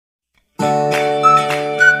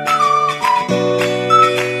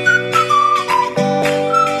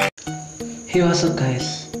What's up guys?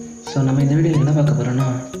 So நம்ம இந்த வீடியோல என்ன பார்க்க போறோம்னா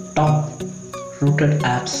top rooted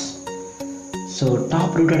apps. So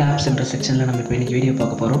top rooted apps என்ற செக்ஷன்ல நம்ம இப்போ இன்னைக்கு வீடியோ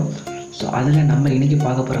பார்க்க போறோம். So அதுல நம்ம இன்னைக்கு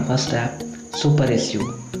பார்க்க போற first app SUPERSU.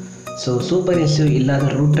 So SUPERSU இல்லாத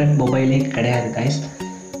rooted மொபைலே கிடையாது guys.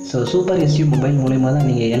 So SUPERSU மொபைல் மூலமா தான்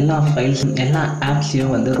நீங்க எல்லா ஃபைல்ஸ் எல்லா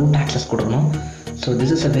ஆப்ஸையும் வந்து root access கொடுக்கணும். So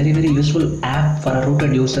this is a very useful app for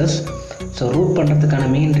rooted users. So root பண்றதுக்கான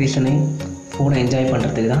மெயின் ரீசனே ஃபோனை என்ஜாய்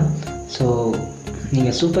பண்ணுறதுக்கு தான். ஸோ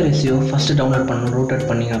நீங்கள் SUPERSU ஃபஸ்ட்டு டவுன்லோட் பண்ணணும். ரூட்டட்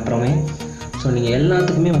பண்ணிங்க அப்புறமே ஸோ நீங்கள்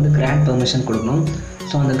எல்லாத்துக்குமே வந்து கிராண்ட் பெர்மிஷன் கொடுக்கணும்.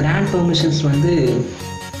 ஸோ அந்த கிராண்ட் பெர்மிஷன்ஸ் வந்து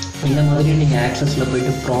இந்த மாதிரி நீங்கள் ஆக்சஸில்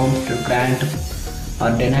போய்ட்டு ப்ராம்ப்ட் கிராண்ட்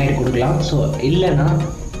ஆர் டெனைடு கொடுக்கலாம். ஸோ இல்லைன்னா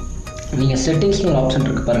நீங்கள் செட்டிங்ஸ்னு ஒரு ஆப்ஷன்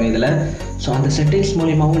இருக்குது பாருங்கள் இதில். ஸோ அந்த செட்டிங்ஸ்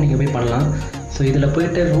மூலியமாகவும் நீங்கள் போய் பண்ணலாம். ஸோ இதில்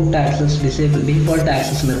போய்ட்டு ரூட் ஆக்சஸ் டிசேபிள் டிஃபால்ட்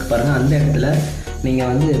ஆக்சஸ்னு இருக்குது பாருங்கள். அந்த இடத்துல நீங்கள்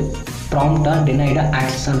வந்து ப்ராம்ப்டாக டெனைடாக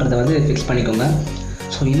ஆக்சஸ்ன்றதை வந்து ஃபிக்ஸ் பண்ணிக்கோங்க.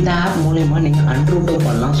 ஸோ இந்த ஆப் மூலயமா நீங்கள் அன்ரூட்டும்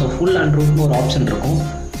பண்ணலாம். ஸோ ஃபுல் அன்ரூட்னு ஒரு ஆப்ஷன் இருக்கும்.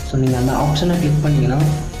 ஸோ நீங்கள் அந்த ஆப்ஷனை கிளிக் பண்ணிங்கன்னா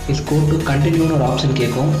இஸ் கோ டு கண்டினியூன்னு ஒரு ஆப்ஷன்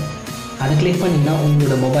கேட்கும். அதை கிளிக் பண்ணிங்கன்னா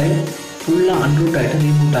உங்களோட மொபைல் ஃபுல்லாக அன்ரூட் ஆகிட்டு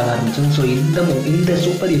ரீபூட் ஆக ஆரம்பிச்சிடும். ஸோ இந்த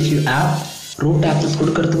SUPERSU ஆப் ரூட் ஆக்சஸ்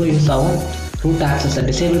கொடுக்கறதுக்கும் யூஸ் ஆகும், ரூட் ஆக்சஸை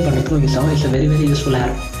டிசேபிள் பண்ணுறதுக்கும் யூஸ் ஆகும். It's a very useful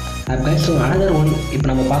app guys. So another one இப்போ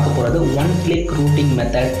நம்ம பார்க்க போகிறது one click routing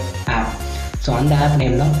method of. So அந்த ஆப்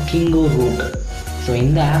நேம் தான் KINGOROOT. ஸோ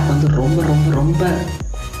இந்த ஆப் வந்து ரொம்ப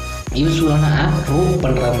யூஸ்ஃபுல்லான ஆப் ரூட்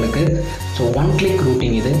பண்ணுறவங்களுக்கு. ஸோ ஒன் கிளிக்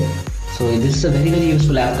ரூட்டிங் இது. So this is a very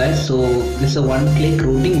useful app guys. So this one click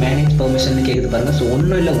routing manage permission கேட்குது பாருங்கள். ஸோ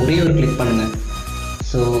ஒன்றும் இல்லை, ஒரே ஒரு கிளிக் பண்ணுங்கள்.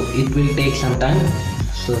 So it will take some time.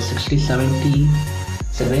 So 60-70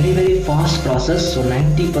 it's a very fast process. So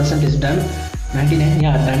 90% is done.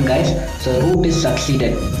 99 done guys. So root is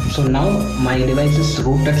succeeded. So now my device is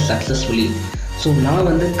rooted successfully. So நான்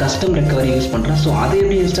வந்து custom recovery use பண்ணுறேன். So அதை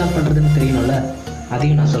எப்படி install பண்ணுறதுன்னு தெரியணும்ல,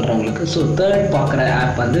 அதையும் நான் சொல்கிறேன் உங்களுக்கு. ஸோ தேர்ட் பார்க்குற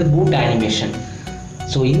ஆப் வந்து பூட் அனிமேஷன்.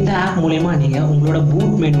 ஸோ இந்த ஆப் மூலயமா நீங்கள் உங்களோட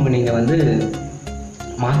பூட் மெனுவை நீங்கள் வந்து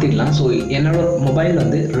மாற்றிடலாம். ஸோ என்னோட மொபைல்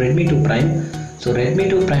வந்து Redmi 2 Prime. ஸோ Redmi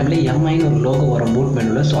 2 Primeல MIன்னு ஒரு லோகோ வரும் பூட்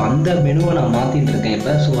மெனுவில். ஸோ அந்த மெனுவை நான் மாற்றிட்டு இருக்கேன்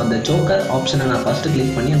இப்போ. ஸோ அந்த ஜோக்கர் ஆப்ஷனை நான் ஃபஸ்ட்டு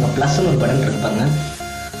கிளிக் பண்ணி அங்கே ப்ளஸ்ன்னு ஒரு பட்டன் இருப்பாங்க,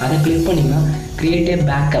 அதை கிளிக் பண்ணிங்கன்னா create A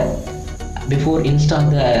backup before install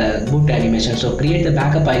the boot animation. So create the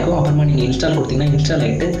backup ஆகிக்கும். அப்புறமா நீங்கள் இன்ஸ்டால் கொடுத்தீங்கன்னா இன்ஸ்டால்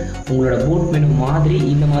ஆகிட்டு உங்களோட பூட் மெனு மாதிரி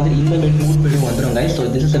இந்த பூட் மெனு வந்துடும் guys. So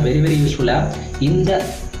this is a very useful app. இந்த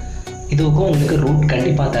இதுக்கும் உங்களுக்கு ரூட்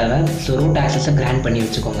கண்டிப்பாக தேவை. ஸோ ரூட் ஆக்சஸை கிராண்ட் பண்ணி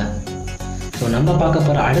வச்சுக்கோங்க. ஸோ நம்ம பார்க்க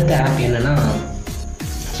போகிற அடுத்த ஆப் என்னென்னா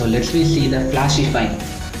so let's we see the FLASHIFY.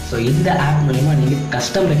 So இந்த ஆப் மூலிமா நீங்கள்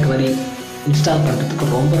கஸ்டம் ரெக்கவரி இன்ஸ்டால்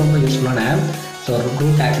பண்ணுறதுக்கு ரொம்ப யூஸ்ஃபுல்லான app. So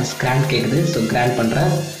root access grand கேட்குது. ஸோ கிராண்ட்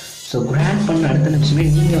பண்ணுறேன். ஸோ கிராண்ட் பண்ண அடுத்த நிமிஷமே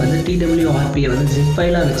நீங்கள் வந்து TWRPயை வந்து ஜிப்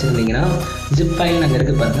ஃபைலாக வச்சுருந்தீங்கன்னா ஜிப் ஃபைல் அங்கே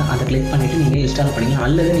இருக்குது பாருங்கள், அதை கிளிக் பண்ணிவிட்டு நீங்கள் இன்ஸ்டால் பண்ணிக்கலாம்.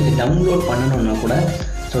 அல்லது நீங்கள் டவுன்லோட் பண்ணணுன்னா கூட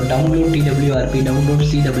so download TWRP, download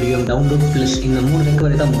CWM, download plus இந்த 3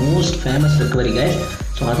 ரெக்கவரி தான் most famous recovery guys.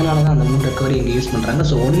 So அதனால தான் அந்த 3 ரெக்கவரி இங்கே யூஸ் பண்ணுறாங்க.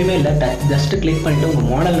 ஸோ ஒன்றுமே இல்லை, ஜஸ்ட்டு கிளிக் பண்ணிவிட்டு உங்கள்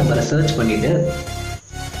மாடல் நம்பரை சர்ச் பண்ணிவிட்டு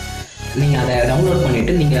நீங்கள் அதை டவுன்லோட்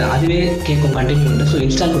பண்ணிவிட்டு நீங்கள் அதுவே கேட்கும் கண்டினியூ. ஸோ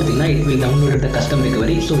இன்ஸ்டால் கொடுத்தீங்கன்னா it will download the custom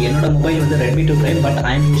recovery. So என்னோட மொபைல் வந்து Redmi 2 Prime, but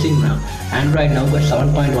I am using Android now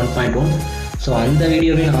 7.1.1. So அந்த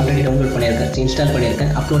வீடியோவே நான் ஆல்ரெடி டவுன்லோட் பண்ணியிருக்கேன், இன்ஸ்டால்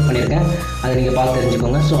பண்ணியிருக்கேன், அப்லோட் பண்ணியிருக்கேன். அதை நீங்கள் பார்த்து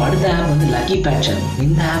தெரிஞ்சுக்கோங்க. ஸோ அடுத்த ஆப் வந்து லக்கி பேட்சர்.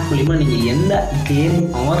 இந்த ஆப் மூலிமா நீங்கள் எந்த கேம்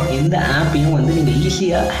ஆர் எந்த ஆப்பையும் வந்து நீங்கள்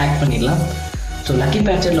ஈஸியாக ஹேக் பண்ணிடலாம். ஸோ லக்கி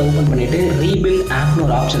பேட்சரில் ஓப்பன் பண்ணிவிட்டு ரீபில்ட் ஆப்னு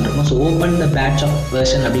ஒரு ஆப்ஷன் இருக்கும். So open the batch of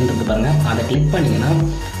version அப்படின்றது பாருங்கள், அதை கிளிக் பண்ணிங்கன்னா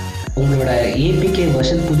உங்களோட APK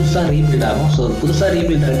வெர்ஷன் புதுசாக ரீபில்ட் ஆகும். ஸோ புதுசாக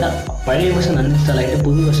ரீபில்ட் ஆகிட்டால் பழைய வெர்ஷன் அன்இன்ஸ்டால் ஆகிட்டு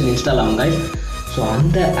புது வெர்ஷன் இன்ஸ்டால் ஆகும் guys. ஸோ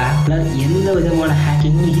அந்த ஆப்பில் எந்த விதமான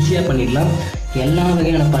ஹேக்கிங்கும் ஈஸியாக பண்ணிடலாம். எல்லா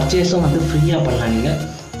வகையான பர்ச்சேஸும் வந்து ஃப்ரீயாக பண்ணலாம் நீங்கள்.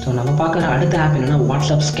 ஸோ நம்ம பார்க்குற அடுத்த ஆப் என்னென்னா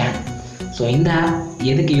வாட்ஸ்அப் ஸ்கேன். ஸோ இந்த ஆப்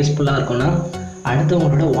எதுக்கு யூஸ்ஃபுல்லாக இருக்கும்னா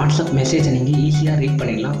அடுத்தவங்களோட வாட்ஸ்அப் மெசேஜை நீங்கள் ஈஸியாக ரீட்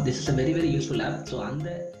பண்ணிடலாம். This is a very useful app. So அந்த